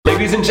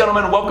Ladies and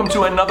gentlemen, welcome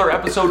to another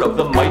episode of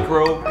the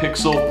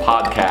MicroPixil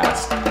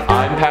podcast.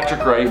 I'm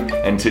Patrick Wright,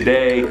 and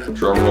today,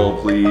 drum roll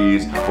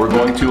please, we're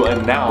going to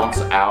announce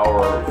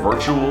our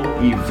virtual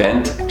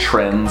event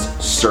trends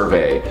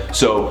survey.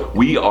 So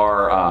we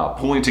are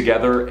pulling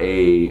together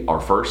we've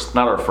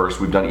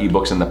done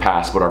ebooks in the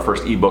past, but our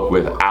first ebook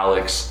with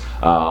Alex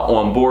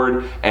on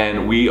board,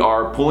 and we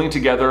are pulling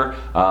together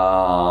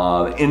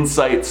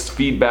insights,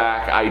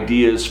 feedback,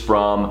 ideas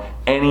from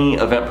any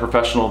event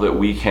professional that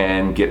we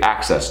can get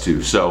access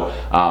to. So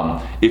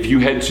if you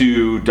head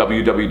to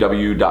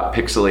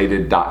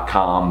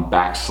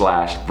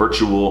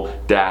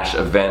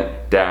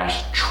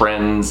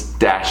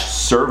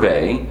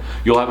www.pixelated.com/virtual-event-trends-survey,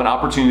 you'll have an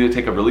opportunity to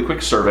take a really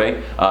quick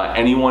survey.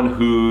 Anyone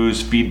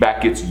whose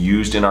feedback gets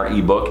used in our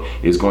ebook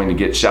is going to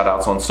get shout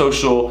outs on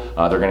social.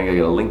 They're going to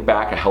get a link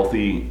back, a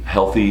healthy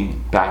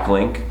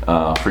backlink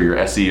for your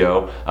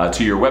SEO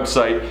to your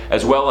website,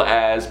 as well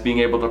as being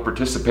able to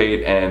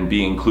participate and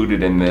be included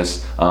in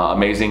this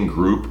amazing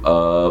group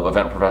of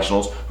event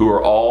professionals who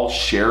are all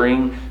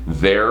sharing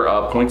their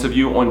points of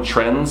view on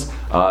trends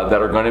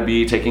that are going to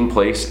be taking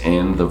place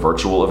in the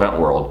virtual event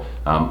world.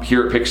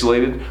 Here at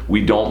Pixelated,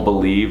 we don't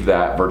believe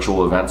that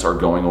virtual events are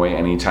going away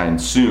anytime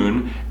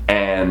soon.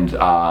 And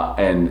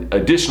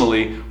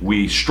additionally,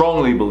 we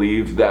strongly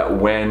believe that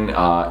when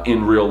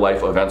in real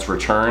life events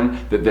return,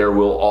 that there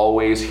will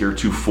always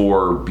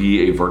heretofore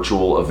be a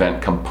virtual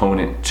event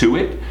component to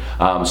it.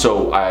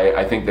 So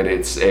I think that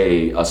it's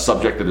a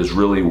subject that is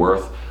really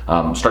worth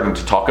starting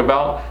to talk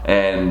about.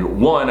 And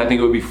one, I think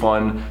it would be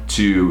fun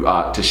to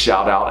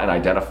shout out and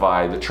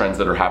identify the trends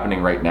that are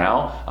happening right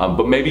now.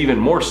 But maybe even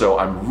more so,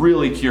 I'm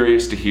really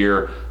curious to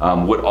hear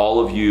what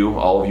all of you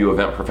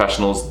event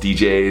professionals,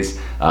 DJs,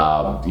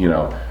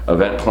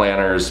 event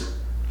planners,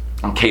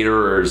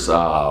 caterers,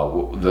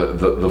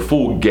 the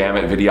full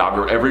gamut,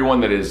 videographer, everyone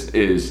that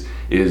is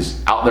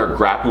out there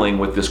grappling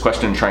with this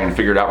question and trying to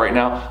figure it out right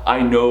now.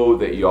 I know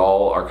that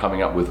y'all are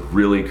coming up with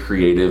really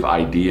creative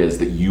ideas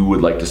that you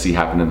would like to see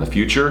happen in the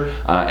future.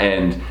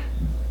 And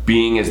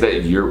being is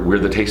that we're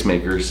the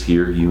tastemakers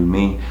here, you and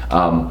me.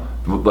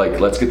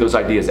 Let's get those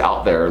ideas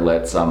out there.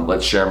 Let's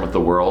share them with the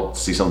world,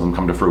 see some of them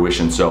come to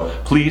fruition. So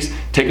please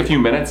take a few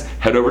minutes,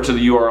 head over to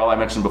the URL I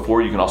mentioned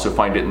before. You can also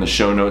find it in the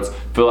show notes.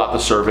 Fill out the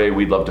survey.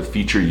 We'd love to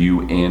feature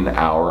you in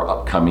our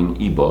upcoming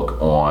ebook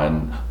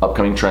on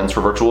upcoming trends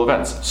for virtual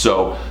events.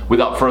 So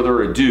without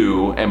further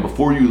ado, and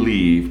before you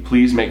leave,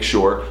 please make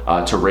sure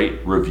to rate,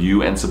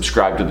 review, and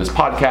subscribe to this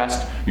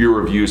podcast. Your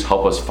reviews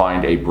help us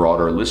find a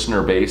broader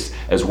listener base,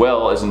 as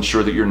well as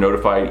ensure that you're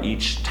notified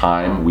each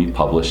time we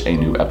publish a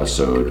new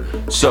episode.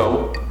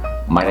 So,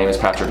 my name is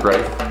Patrick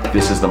Wright.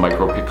 This is the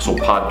MicroPixel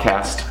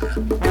podcast.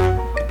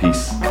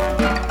 Peace.